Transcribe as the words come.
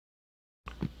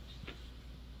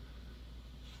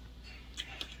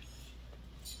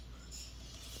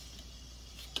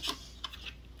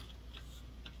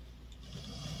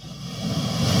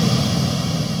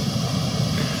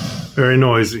Very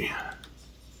noisy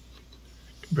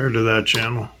compared to that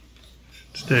channel.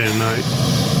 It's day and night.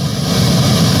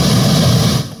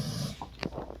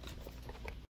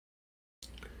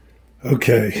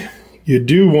 Okay, you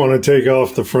do want to take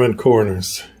off the front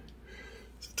corners.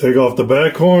 So take off the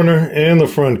back corner and the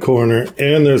front corner,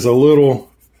 and there's a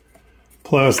little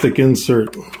plastic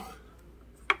insert.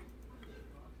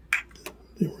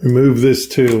 Remove this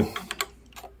too.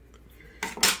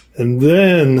 And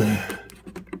then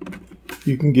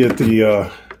you can get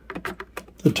the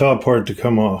top part to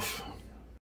come off.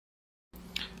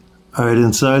 All right,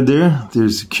 inside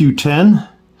there's a Q10.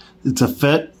 It's a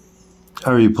FET. I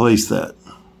replaced that.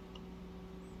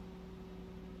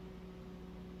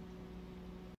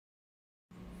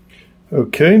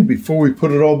 Okay, before we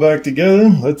put it all back together,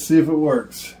 let's see if it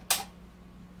works.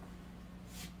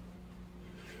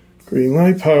 Green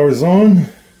light, power's on.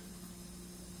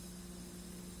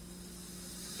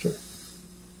 Sure.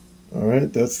 All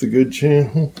right, that's the good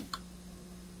channel.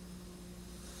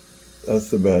 That's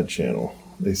the bad channel.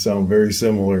 They sound very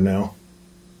similar now.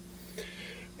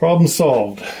 Problem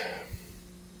solved.